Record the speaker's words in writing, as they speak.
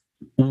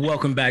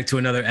Welcome back to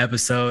another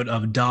episode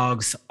of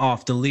Dogs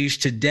Off the Leash.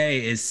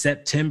 Today is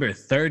September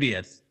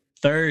 30th,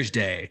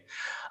 Thursday.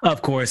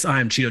 Of course,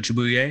 I'm Cheeto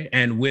Chibuye,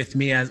 and with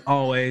me, as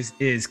always,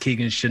 is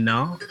Keegan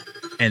Chanel,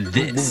 and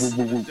this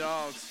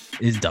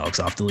is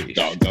Dogs Off the Leash.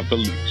 Dogs Off the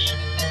Leash.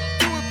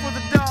 Do it for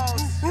the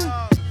dogs. Do it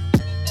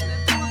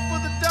for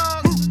the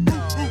dogs.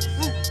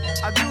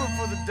 I do it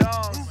for the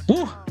dogs.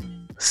 Woo.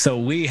 So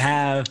we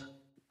have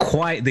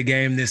quite the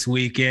game this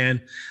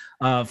weekend.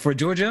 For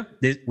Georgia,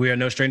 we are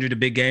no stranger to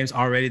big games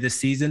already this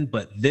season,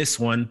 but this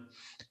one,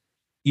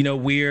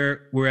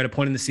 we're at a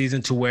point in the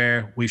season to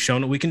where we've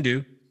shown what we can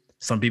do.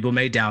 Some people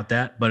may doubt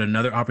that, but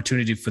another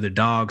opportunity for the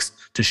Dogs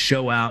to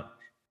show out,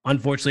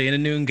 unfortunately in a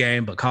noon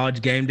game, but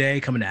College game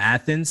day coming to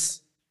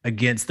Athens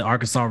against the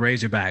Arkansas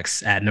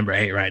Razorbacks at number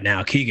 8 right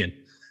now. Keegan,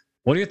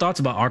 what are your thoughts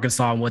about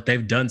Arkansas and what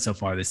they've done so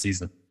far this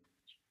season?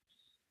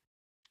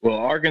 Well,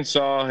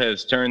 Arkansas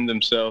has turned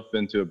themselves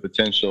into a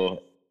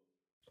potential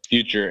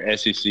future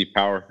SEC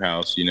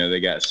powerhouse. They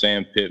got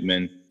Sam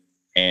Pittman,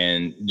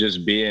 and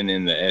just being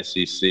in the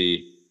SEC,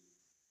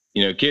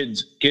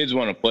 kids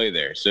want to play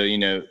there. So,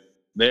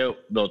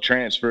 they'll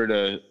transfer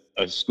to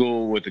a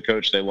school with a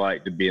coach they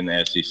like to be in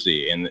the SEC.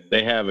 And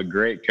they have a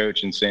great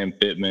coach in Sam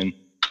Pittman.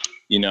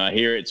 I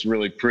hear it's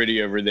really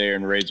pretty over there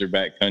in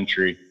Razorback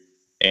country.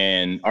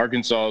 And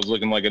Arkansas is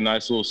looking like a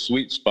nice little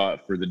sweet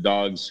spot for the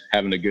Dogs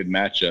having a good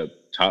matchup,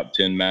 top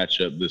 10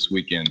 matchup this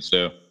weekend.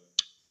 So,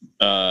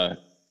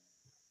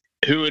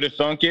 who would have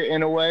thunk it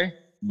in a way?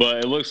 But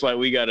it looks like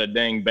we got a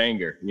dang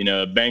banger,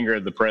 a banger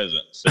of the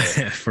present. So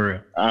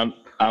For real.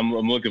 I'm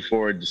looking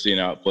forward to seeing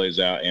how it plays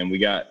out. And we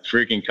got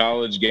freaking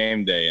College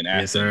game day in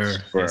Athens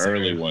for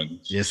early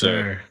ones. Yes, so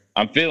sir.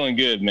 I'm feeling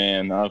good,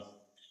 man.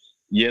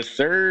 Yes,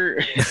 sir.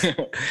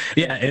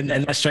 Yeah, and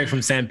that's straight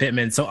from Sam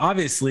Pittman. So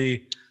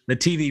obviously the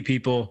TV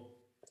people,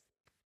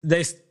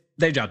 they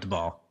dropped the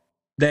ball.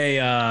 They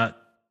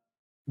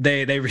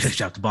really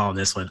dropped the ball on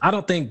this one. I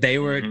don't think they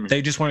were. Mm-hmm.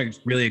 They just weren't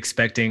really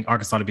expecting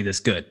Arkansas to be this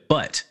good.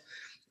 But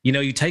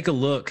you take a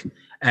look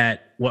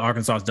at what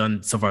Arkansas has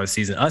done so far this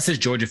season. Us as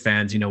Georgia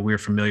fans, we're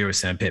familiar with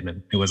Sam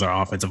Pittman, who was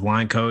our offensive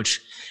line coach,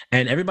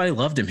 and everybody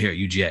loved him here at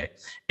UGA,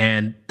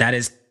 and that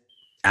is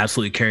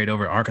absolutely carried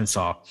over at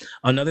Arkansas.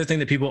 Another thing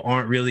that people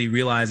aren't really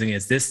realizing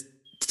is this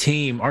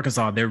team,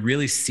 Arkansas, they're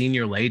really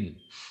senior laden.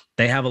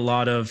 They have a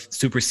lot of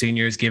super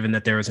seniors, given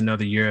that there is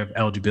another year of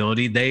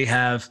eligibility. They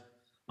have,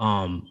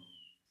 when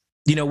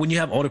you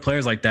have older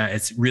players like that,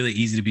 it's really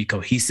easy to be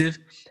cohesive.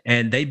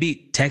 And they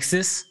beat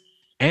Texas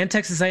and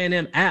Texas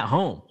A&M at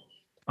home.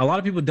 A lot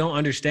of people don't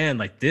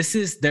understand, this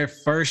is their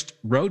first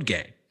road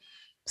game.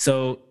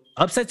 So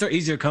upsets are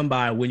easier to come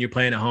by when you're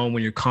playing at home,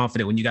 when you're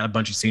confident, when you got a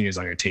bunch of seniors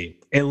on your team,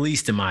 at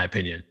least in my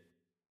opinion.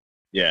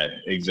 Yeah,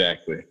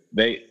 exactly.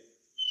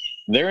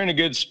 They're in a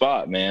good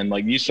spot, man.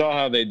 You saw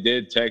how they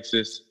did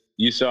Texas.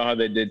 You saw how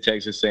they did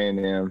Texas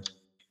A&M.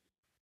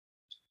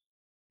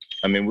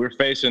 I mean, we're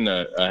facing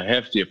a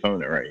hefty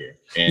opponent right here.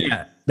 And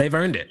yeah, they've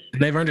earned it.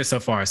 They've earned it so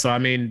far. So, I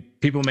mean,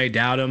 people may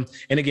doubt them.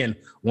 And again,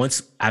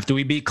 after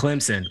we beat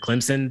Clemson,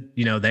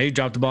 they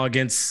dropped the ball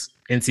against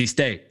NC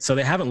State. So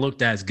they haven't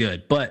looked as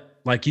good.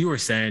 But like you were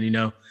saying,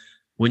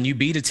 when you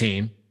beat a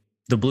team,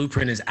 the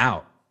blueprint is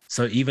out.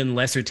 So even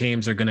lesser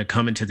teams are going to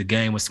come into the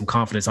game with some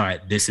confidence. All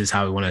right, this is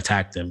how we want to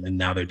attack them. And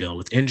now they're dealing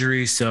with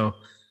injuries. So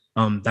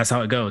that's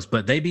how it goes.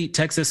 But they beat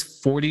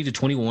Texas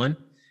 40-21.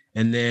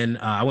 And then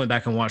I went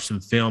back and watched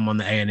some film on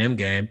the A&M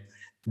game.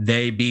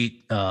 They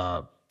beat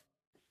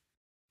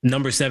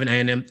number 7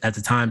 A&M at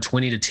the time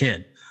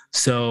 20-10.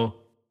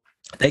 So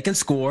they can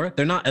score.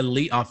 They're not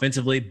elite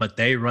offensively, but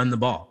they run the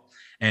ball.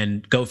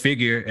 And go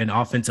figure, an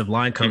offensive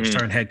line coach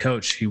turned head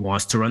coach, he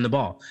wants to run the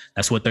ball.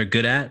 That's what they're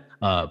good at.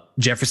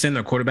 Jefferson,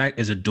 their quarterback,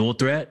 is a dual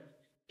threat.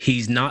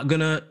 They're not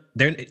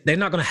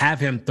gonna have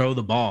him throw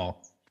the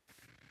ball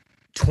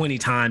 20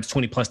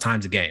 plus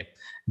times a game.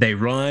 They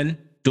run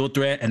dual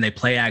threat and they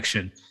play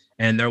action.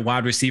 And their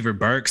wide receiver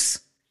Burks,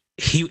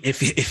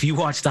 if you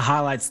watch the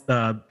highlights,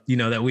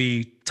 that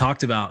we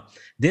talked about,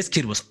 this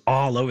kid was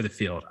all over the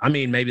field. I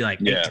mean, maybe 8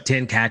 to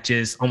 10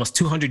 catches, almost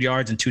 200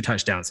 yards and 2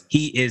 touchdowns.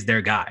 He is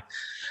their guy.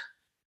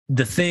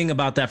 The thing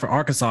about that for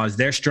Arkansas is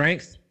their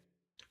strength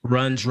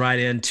runs right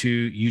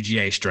into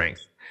UGA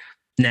strength.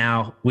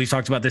 Now, we've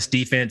talked about this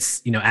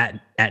defense, at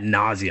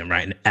nauseum,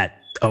 right?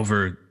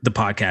 Over the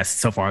podcast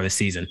so far this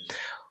season.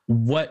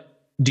 What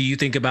do you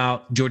think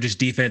about Georgia's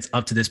defense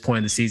up to this point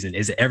in the season?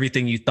 Is it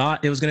everything you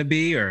thought it was going to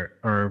be, or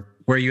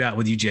where are you at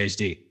with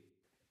UGHD?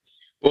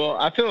 Well,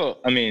 I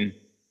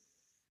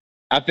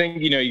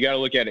think, you got to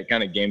look at it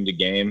kind of game to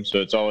game.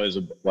 So it's always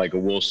a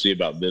we'll see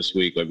about this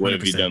week. What 100%.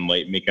 Have you done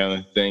lately kind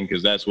of thing?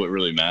 Because that's what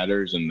really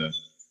matters in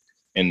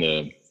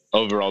the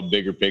overall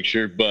bigger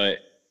picture. But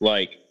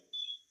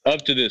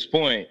up to this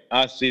point,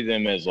 I see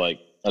them as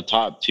a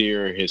top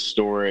tier,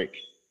 historic,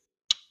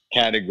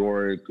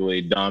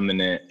 categorically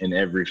dominant in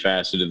every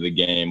facet of the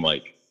game,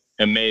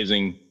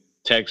 amazing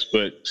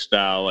textbook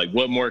style.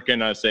 What more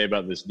can I say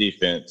about this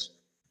defense?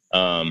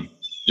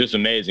 Just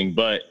amazing.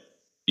 But,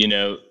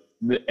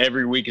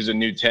 every week is a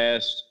new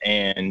test,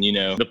 and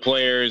the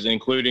players,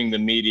 including the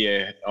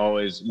media,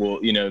 always will.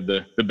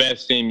 The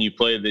best team you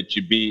play that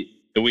you beat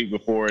the week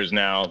before is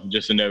now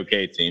just an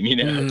okay team.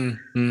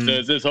 So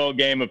it's this whole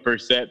game of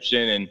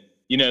perception, and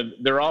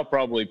they're all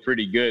probably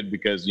pretty good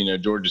because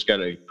Georgia's got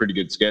a pretty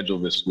good schedule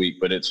this week,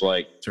 but it's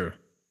like Sure.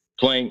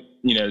 playing,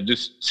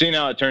 just seeing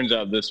how it turns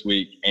out this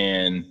week.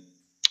 And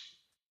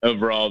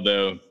overall,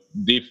 though,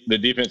 the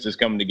defense is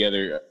coming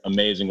together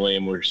amazingly,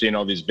 and we're seeing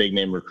all these big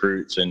name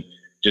recruits and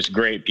just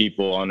great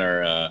people on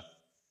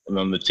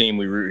the team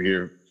we root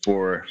here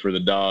for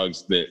the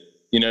Dogs. That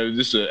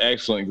this is an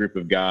excellent group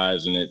of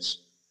guys, and it's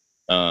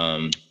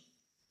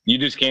you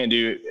just can't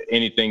do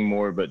anything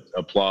more but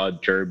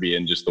applaud Kirby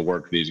and just the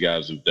work these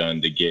guys have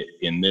done to get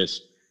in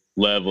this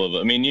level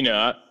of. I mean,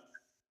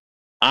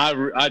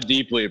 I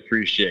deeply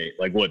appreciate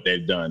like what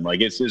they've done.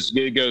 Like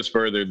it goes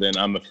further than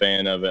I'm a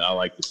fan of it. I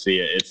like to see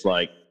it. It's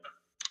like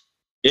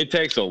it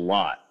takes a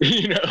lot,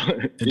 even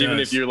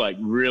if you're like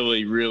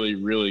really, really,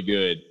 really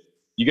good,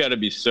 you got to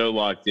be so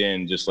locked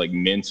in just like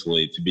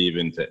mentally to be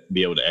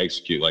able to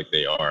execute like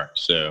they are.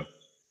 So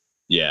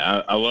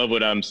yeah, I love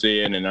what I'm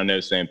seeing, and I know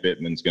Sam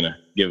Pittman's going to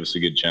give us a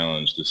good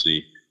challenge to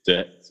see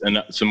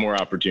some more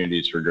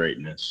opportunities for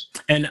greatness.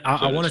 And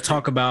I want to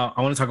talk about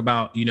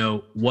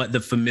what the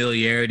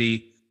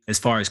familiarity as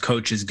far as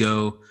coaches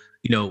go,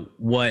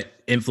 what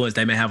influence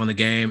they may have on the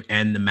game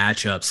and the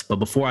matchups. But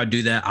before I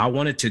do that, I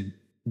wanted to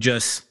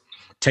just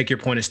take your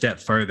point a step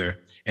further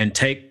and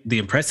take the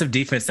impressive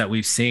defense that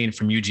we've seen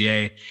from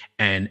UGA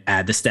and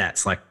add the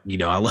stats, like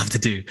I love to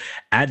do.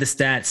 Add the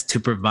stats to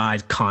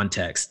provide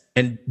context,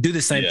 and do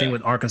the same thing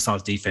with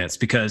Arkansas's defense,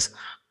 because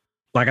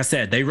like I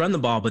said, they run the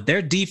ball, but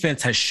their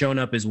defense has shown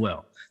up as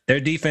well. Their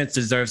defense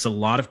deserves a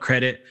lot of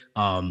credit.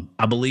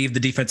 I believe the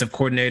defensive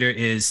coordinator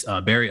is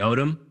Barry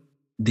Odom,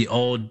 the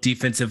old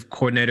defensive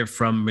coordinator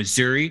from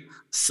Missouri,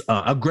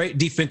 a great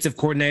defensive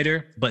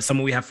coordinator, but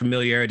someone we have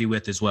familiarity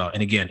with as well.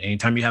 And again,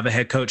 anytime you have a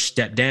head coach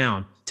step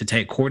down to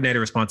take coordinator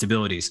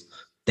responsibilities,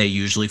 they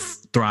usually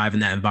thrive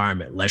in that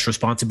environment. Less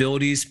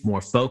responsibilities, more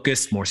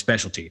focus, more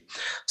specialty.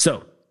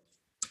 So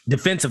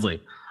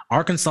defensively,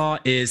 Arkansas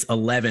is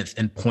 11th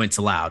in points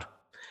allowed.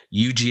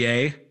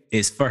 UGA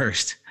is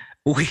first.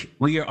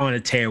 We are on a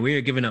tear. We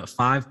are giving up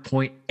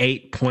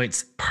 5.8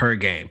 points per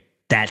game.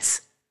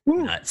 That's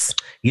nuts.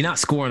 You're not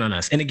scoring on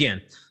us. And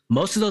again,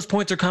 most of those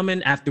points are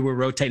coming after we're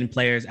rotating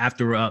players,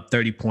 after we're up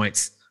 30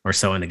 points or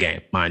so in the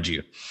game, mind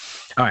you.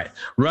 All right,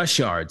 rush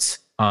yards.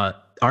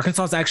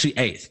 Arkansas is actually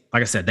 8th.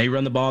 Like I said, they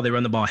run the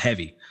ball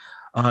heavy.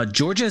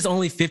 Georgia is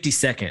only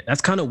 52nd.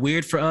 That's kind of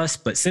weird for us,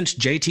 but since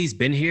JT's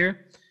been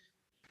here,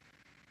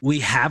 we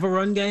have a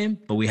run game,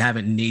 but we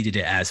haven't needed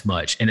it as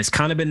much. And it's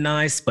kind of been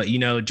nice, but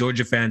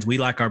Georgia fans, we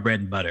like our bread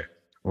and butter.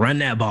 Run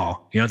that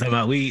ball. You know what I'm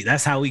talking about?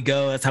 That's how we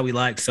go. That's how we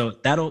like. So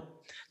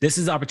this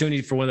is an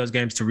opportunity for one of those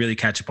games to really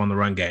catch up on the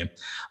run game.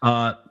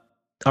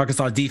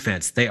 Arkansas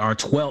defense, they are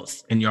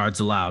 12th in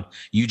yards allowed.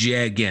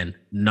 UGA, again,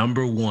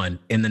 number 1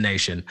 in the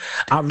nation.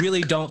 I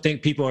really don't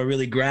think people are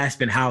really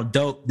grasping how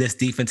dope this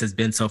defense has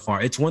been so far.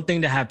 It's one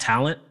thing to have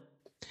talent.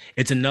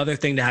 It's another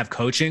thing to have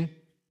coaching.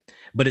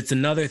 But it's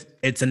another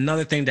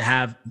thing to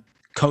have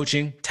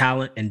coaching,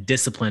 talent, and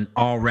discipline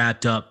all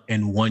wrapped up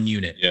in one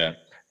unit. Yeah.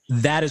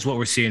 That is what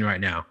we're seeing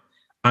right now.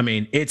 I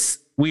mean,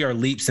 we are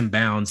leaps and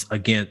bounds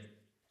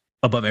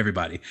above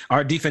everybody.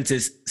 Our defense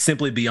is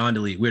simply beyond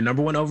elite. We're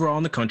number 1 overall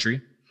in the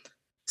country,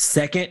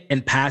 2nd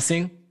in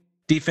passing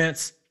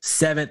defense,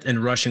 7th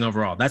in rushing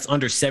overall. That's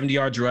under 70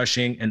 yards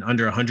rushing and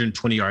under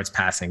 120 yards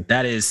passing.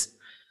 That's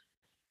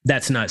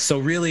nuts. So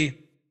really,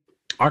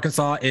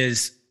 Arkansas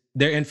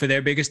they're in for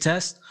their biggest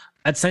test.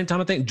 At the same time,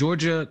 I think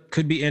Georgia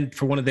could be in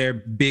for one of their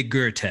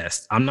bigger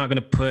tests. I'm not going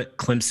to put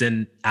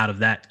Clemson out of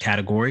that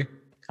category.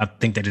 I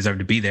think they deserve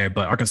to be there,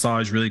 but Arkansas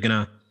is really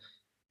going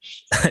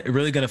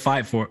to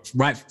fight for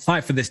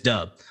this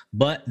dub.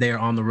 But they are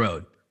on the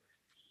road.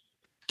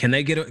 Can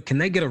they get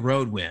a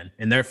road win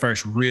in their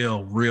first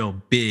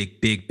real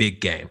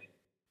big game?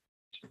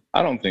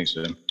 I don't think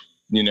so.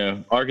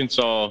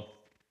 Arkansas,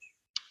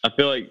 I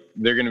feel like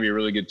they're going to be a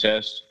really good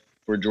test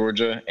for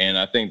Georgia, and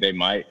I think they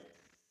might.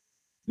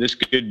 This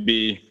could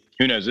be,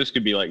 who knows, this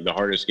could be like the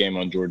hardest game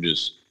on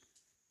Georgia's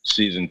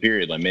season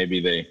period. Like maybe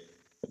they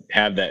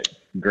have that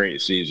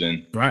great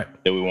season that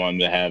we want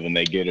them to have and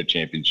they get a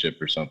championship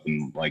or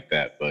something like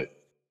that. But,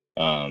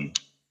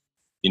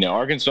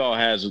 Arkansas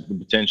has the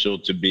potential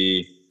to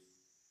be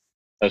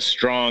a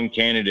strong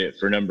candidate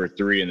for number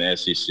 3 in the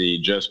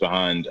SEC just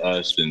behind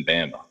us and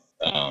Bama.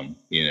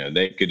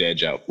 They could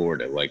edge out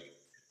Florida. Like,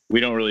 we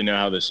don't really know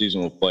how the season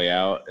will play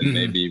out, and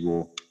maybe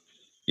we'll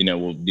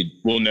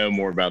know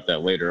more about that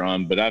later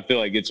on. But I feel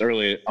like it's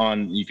early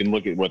on. You can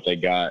look at what they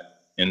got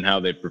and how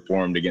they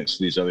performed against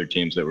these other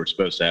teams that were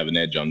supposed to have an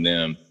edge on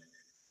them.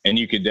 And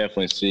you could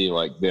definitely see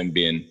like them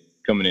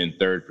coming in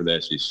 3rd for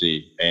the SEC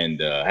and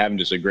having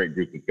just a great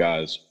group of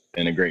guys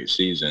and a great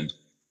season.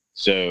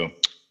 So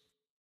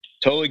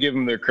totally give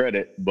them their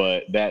credit.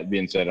 But that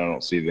being said, I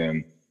don't see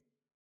them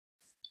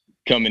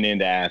coming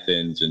into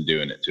Athens and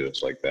doing it to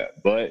us like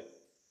that. But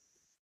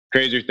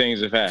crazier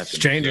things have happened.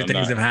 Stranger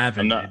things have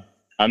happened.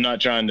 I'm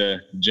not trying to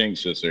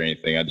jinx this or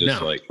anything. I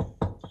just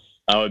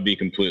I would be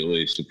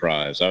completely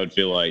surprised. I would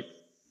feel like,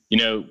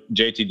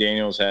 JT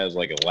Daniels has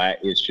like a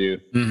lat issue.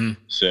 Mm-hmm.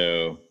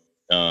 So,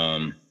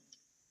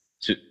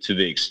 to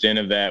the extent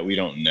of that, we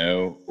don't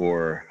know,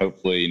 or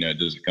hopefully,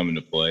 does it come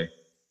into play?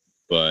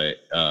 But,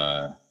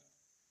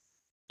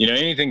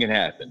 anything can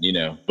happen,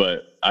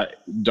 but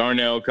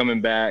Darnell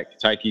coming back,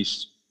 Tyke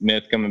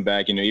Smith coming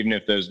back, even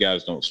if those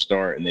guys don't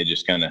start and they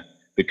just kind of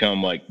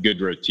become like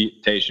good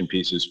rotation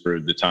pieces for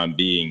the time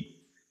being,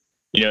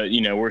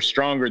 we're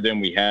stronger than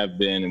we have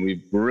been, and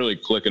we're really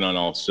clicking on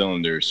all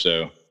cylinders.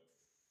 So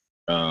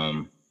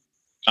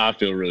I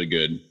feel really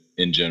good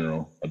in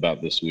general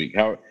about this week.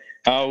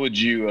 How would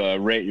you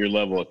rate your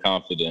level of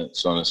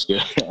confidence on a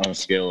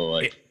scale of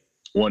like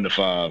 1 to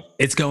 5?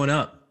 It's going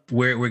up.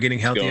 We're getting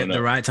healthy at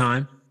the right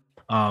time.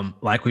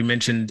 Like we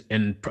mentioned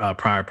in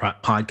prior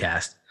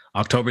podcast,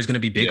 October is going to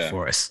be big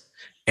for us.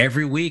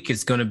 Every week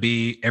is going to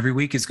be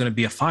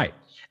a fight,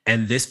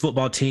 and this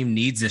football team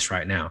needs this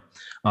right now.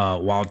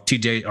 While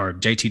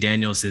JT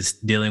Daniels is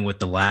dealing with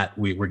the lat,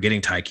 we're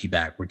getting Tyke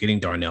back, we're getting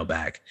Darnell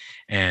back,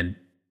 and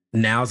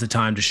now's the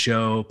time to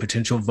show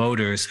potential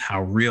voters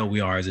how real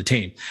we are as a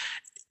team.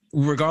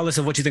 Regardless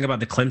of what you think about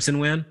the Clemson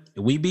win,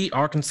 we beat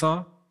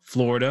Arkansas,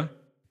 Florida,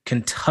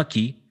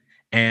 Kentucky,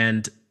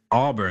 and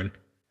Auburn.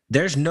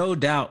 There's no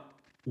doubt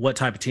what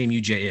type of team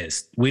UJ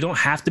is. We don't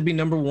have to be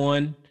number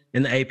one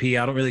in the AP.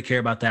 I don't really care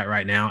about that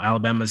right now.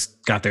 Alabama's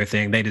got their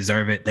thing. They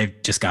deserve it. They've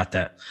just got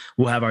that.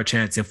 We'll have our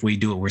chance if we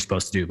do what we're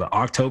supposed to do. But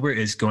October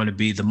is going to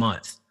be the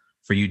month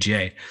for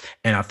UJ.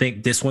 And I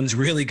think this one's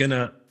really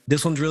gonna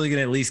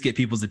at least get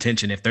people's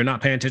attention. If they're not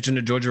paying attention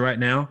to Georgia right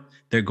now,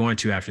 they're going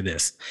to after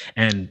this.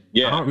 And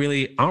I don't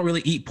really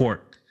eat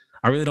pork.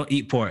 I really don't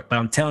eat pork. But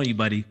I'm telling you,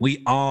 buddy,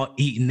 we all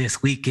eating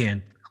this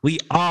weekend. We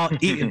all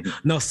eating.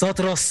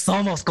 Nosotros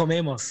somos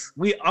comemos.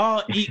 We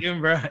all eating,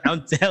 bro.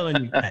 I'm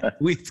telling you,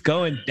 it's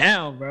going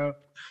down, bro.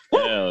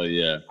 Hell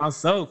yeah!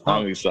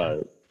 I'm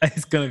excited.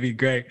 It's gonna be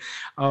great.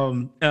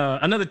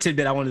 Another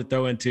tidbit I wanted to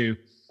throw into,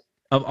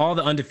 of all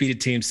the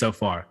undefeated teams so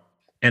far,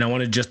 and I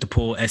wanted just to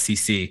pull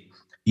SEC,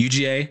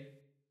 UGA,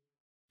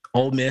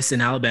 Ole Miss,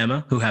 and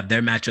Alabama, who have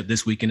their matchup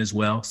this weekend as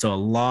well. So a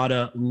lot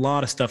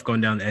of stuff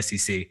going down the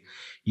SEC.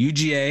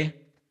 UGA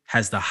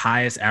has the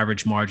highest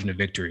average margin of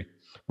victory.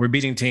 We're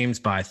beating teams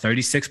by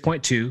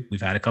 36.2.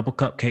 We've had a couple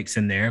cupcakes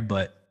in there,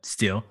 but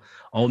still.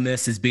 Ole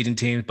Miss is beating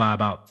teams by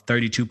about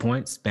 32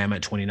 points, Bama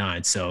at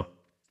 29. So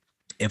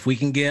if we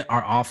can get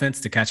our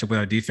offense to catch up with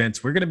our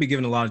defense, we're going to be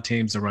giving a lot of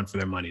teams a run for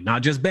their money.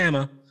 Not just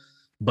Bama,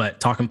 but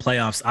talking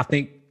playoffs.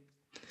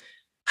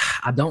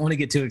 I don't want to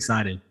get too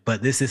excited,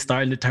 but this is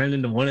starting to turn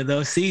into one of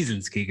those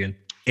seasons, Keegan.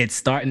 It's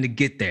starting to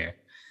get there.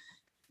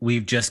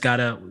 We've got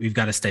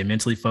to stay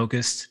mentally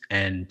focused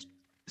and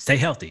stay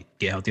healthy,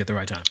 get healthy at the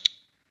right time.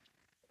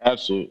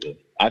 Absolutely.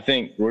 I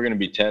think we're going to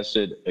be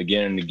tested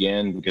again and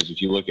again, because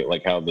if you look at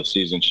like how the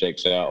season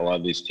shakes out, a lot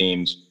of these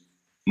teams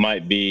we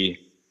might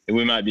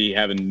be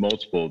having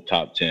multiple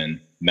top 10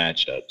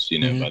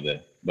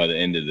 matchups, by the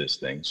end of this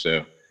thing.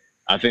 So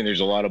I think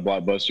there's a lot of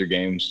blockbuster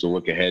games to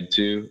look ahead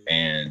to,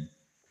 and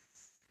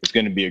it's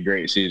going to be a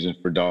great season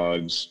for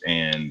Dogs,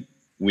 and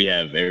we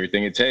have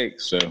everything it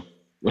takes. So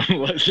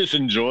let's just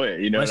enjoy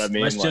it. You know what I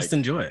mean? Let's just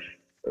enjoy it.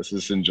 Let's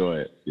just enjoy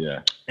it.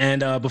 Yeah.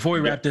 And before we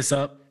wrap this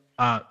up,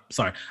 I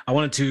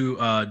wanted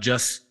to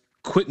just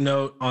quick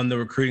note on the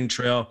recruiting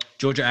trail.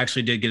 Georgia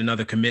actually did get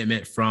another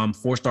commitment from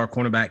 4-star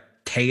cornerback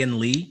Kayan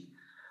Lee.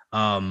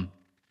 I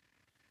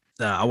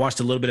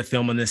watched a little bit of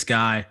film on this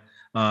guy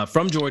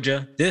from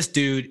Georgia. This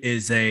dude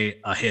is a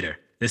hitter.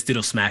 This dude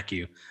will smack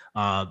you.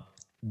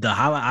 The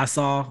highlight I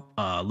saw,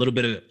 a little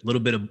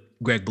bit of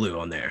Greg Blue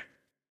on there.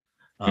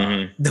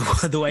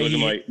 The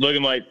way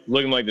looking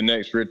like the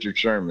next Richard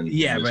Sherman.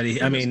 Yeah,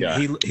 buddy. I mean,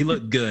 he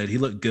looked good. He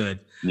looked good.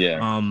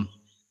 Yeah.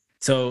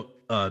 So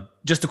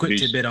just a quick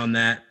tidbit on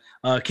that.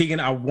 Keegan,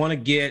 I want to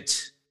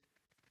get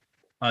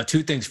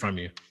 2 things from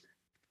you.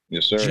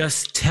 Yes, sir.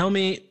 Just tell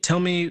me,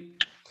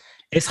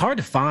 it's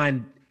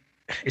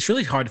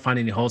really hard to find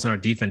any holes in our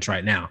defense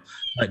right now.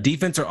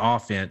 Defense or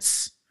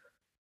offense,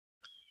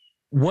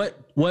 what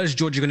is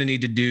Georgia going to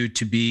need to do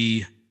to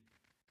be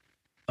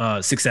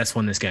successful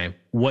in this game?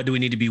 What do we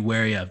need to be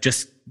wary of?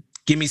 Just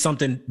give me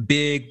something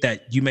big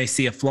that you may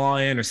see a flaw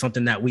in, or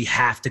something that we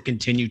have to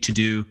continue to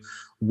do.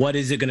 What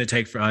is it going to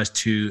take for us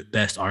to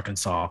best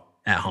Arkansas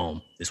at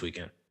home this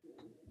weekend?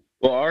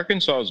 Well,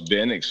 Arkansas has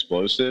been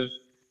explosive,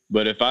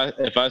 but if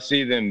I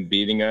see them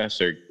beating us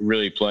or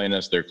really playing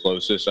us their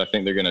closest, I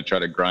think they're going to try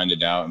to grind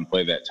it out and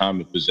play that time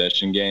of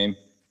possession game.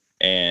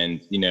 And,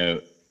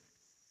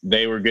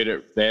 they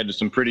had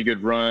some pretty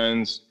good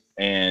runs,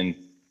 and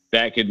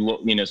that could,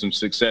 some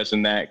success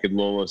in that could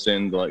lull us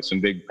into like some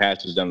big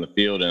passes down the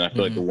field. And I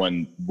feel like the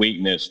one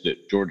weakness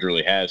that Georgia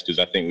really has, because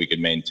I think we could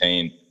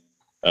maintain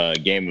a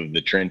game of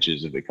the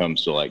trenches if it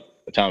comes to like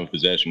a time of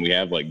possession. We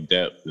have like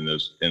depth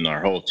in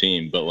our whole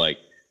team, but like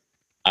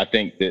I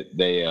think that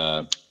they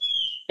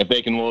if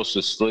they can lull us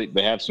to sleep,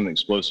 they have some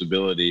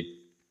explosibility.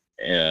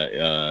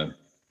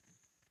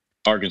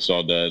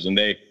 Arkansas does, and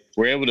they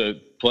were able to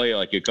play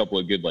like a couple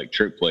of good like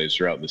trick plays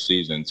throughout the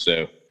season.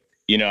 So,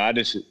 I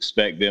just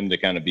expect them to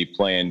kind of be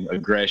playing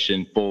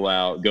aggression, full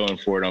out, going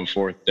for it on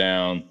fourth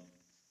down.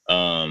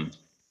 I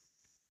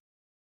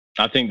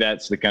think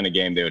that's the kind of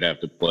game they would have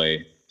to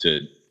play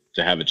to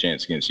have a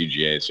chance against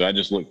UGA. So I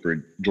just look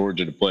for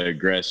Georgia to play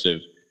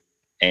aggressive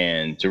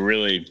and to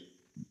really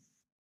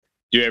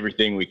do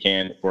everything we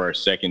can for our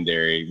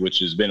secondary, which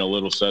has been a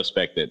little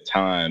suspect at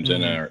times,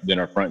 and then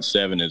our front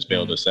seven has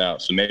bailed us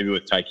out. So maybe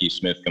with Tyke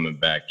Smith coming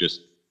back,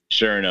 just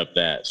shoring up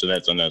that. So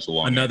that's a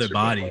long another answer,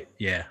 body. like,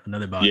 yeah,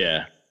 another body.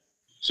 Yeah.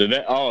 So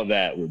that all of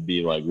that would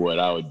be like what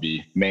I would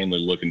be mainly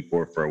looking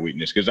for a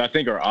weakness, because I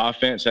think our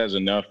offense has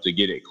enough to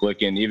get it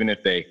clicking, even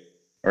if they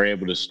are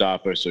able to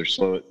stop us or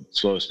slow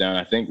us down.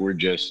 I think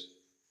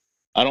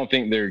I don't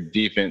think their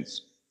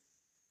defense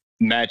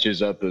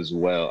matches up as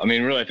well. I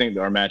mean, really, I think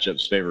our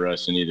matchups favor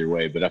us in either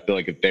way, but I feel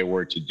like if they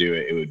were to do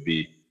it, it would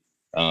be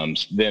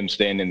them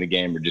staying in the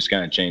game or just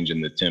kind of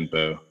changing the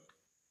tempo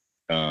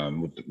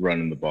with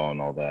running the ball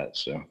and all that.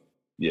 So,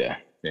 yeah.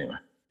 Anyway,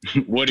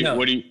 what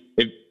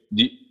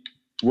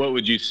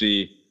would you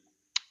see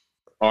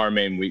our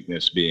main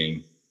weakness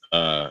being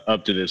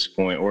up to this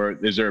point, or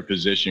is there a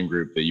position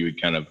group that you would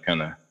kind of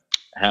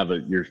have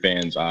your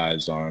fans'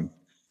 eyes on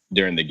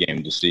during the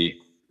game to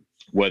see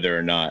whether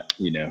or not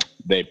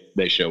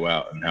they show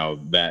out and how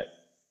that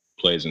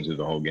plays into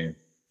the whole game?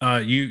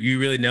 You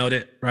really nailed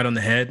it right on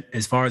the head.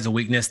 As far as a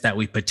weakness that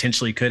we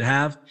potentially could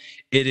have,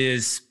 it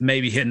is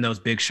maybe hitting those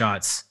big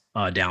shots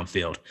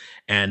downfield,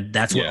 and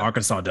that's what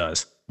Arkansas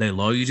does. They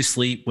lull you to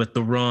sleep with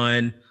the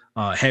run,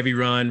 heavy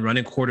run,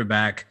 running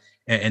quarterback,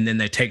 and then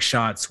they take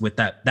shots with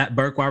that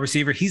Burke wide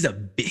receiver. He's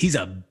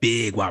a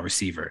big wide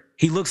receiver.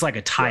 He looks like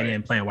a tight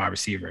end playing wide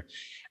receiver.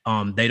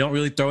 They don't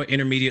really throw it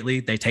intermediately.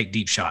 They take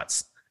deep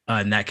shots,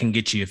 and that can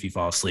get you if you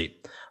fall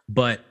asleep.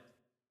 But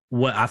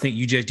what I think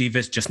UGA's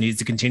defense just needs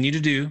to continue to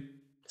do,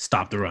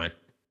 stop the run.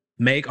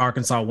 Make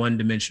Arkansas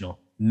one-dimensional.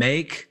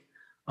 Make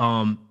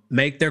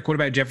their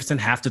quarterback Jefferson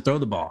have to throw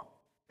the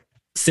ball.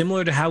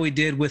 Similar to how we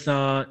did with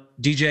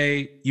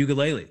DJ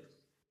Uiagalelei.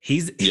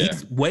 He's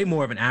way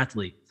more of an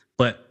athlete,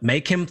 but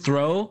make him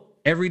throw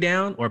every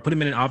down or put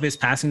him in an obvious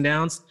passing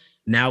downs.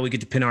 Now we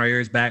get to pin our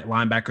ears back.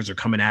 Linebackers are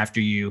coming after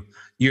you.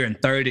 You're in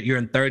third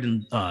and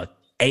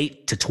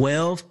 8 to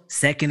 12,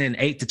 second and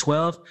 8 to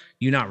 12.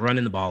 You're not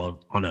running the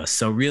ball on us.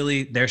 So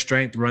really their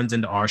strength runs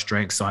into our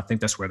strength. So I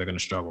think that's where they're going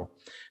to struggle.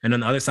 And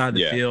on the other side of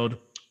the field,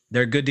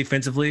 they're good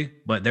defensively,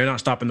 but they're not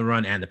stopping the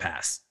run and the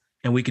pass.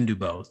 And we can do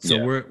both.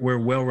 So we're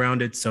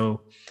well-rounded.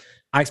 So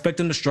I expect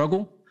them to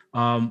struggle.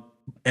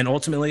 And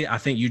ultimately, I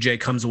think UJ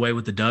comes away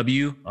with the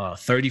W.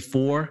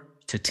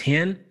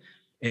 34-10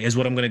 is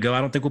what I'm going to go.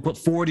 I don't think we'll put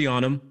 40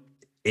 on them.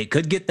 It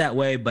could get that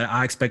way, but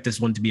I expect this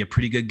one to be a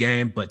pretty good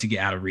game, but to get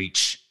out of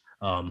reach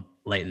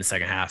late in the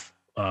second half.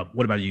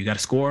 What about you? You got a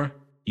score?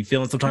 You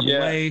feeling some type of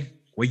way?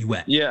 Where you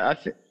at? Yeah,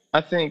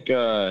 I think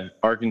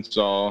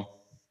Arkansas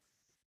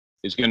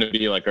is going to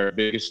be like our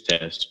biggest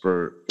test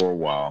for a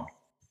while.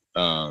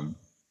 And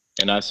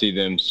I see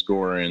them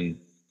scoring.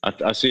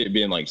 I see it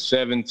being like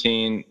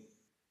 17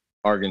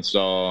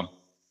 Arkansas,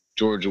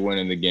 Georgia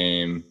winning the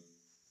game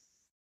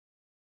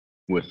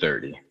with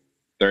 30.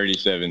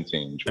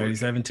 30-17.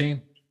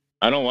 30-17?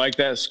 I don't like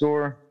that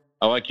score.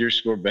 I like your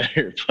score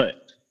better,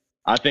 but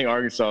I think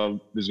Arkansas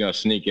is going to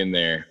sneak in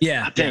there.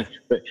 Yeah.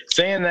 But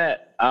saying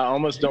that, I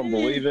almost don't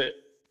believe it.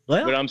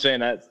 Well, but I'm saying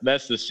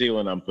that's the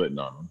ceiling I'm putting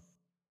on them.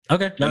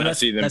 Okay. No, I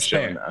see them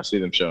showing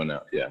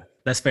out. Yeah.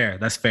 That's fair.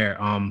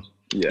 And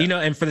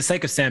for the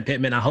sake of Sam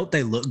Pittman, I hope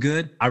they look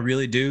good. I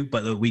really do,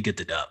 but look, we get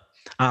the dub.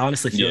 I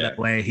honestly feel that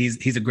way.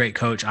 He's a great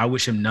coach. I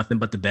wish him nothing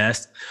but the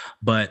best.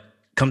 But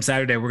come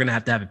Saturday, we're gonna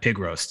have to have a pig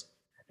roast,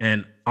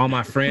 and all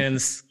my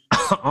friends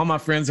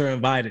are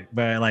invited.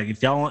 But like,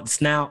 if y'all want the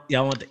snout,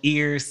 y'all want the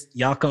ears,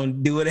 y'all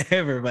can do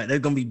whatever. But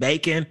there's gonna be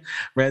bacon,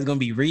 there's gonna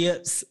be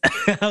ribs,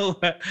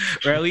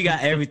 bro. We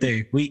got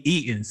everything. We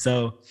eating.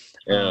 So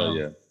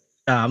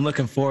I'm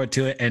looking forward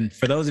to it. And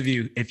for those of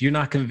you, if you're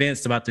not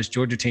convinced about this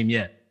Georgia team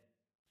yet,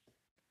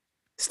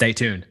 stay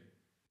tuned.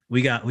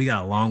 We got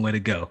a long way to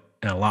go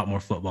and a lot more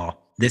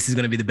football. This is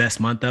going to be the best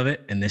month of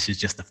it, and this is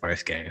just the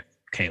first game.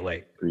 Can't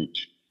wait.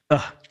 Preach.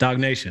 Dog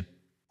Nation.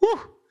 Woo!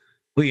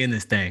 We in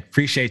this thing.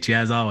 Appreciate you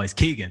as always.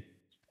 Keegan,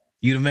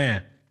 you the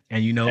man,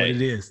 and you know what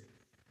it is.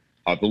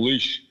 Off the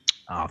leash.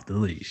 Off the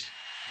leash.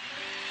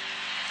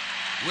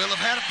 Well, I've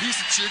had a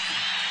piece of chicken.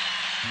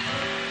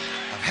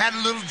 I've had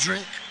a little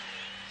drink.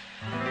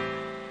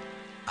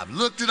 I've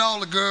looked at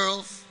all the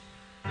girls,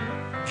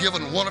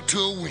 given one or two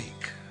a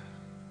wink.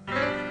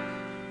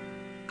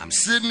 I'm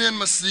sitting in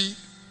my seat,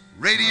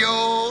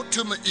 radio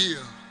to my ear,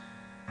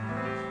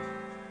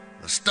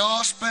 the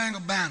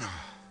Star-Spangled Banner,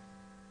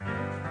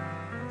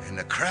 and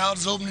the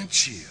crowd's opening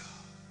cheer.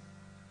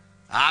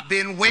 I've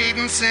been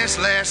waiting since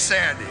last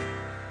Saturday,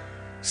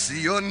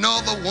 see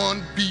another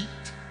one beat.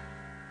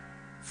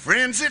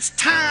 Friends, it's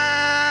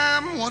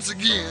time once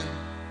again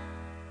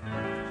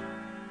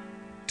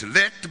to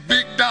let the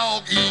big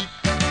dog eat.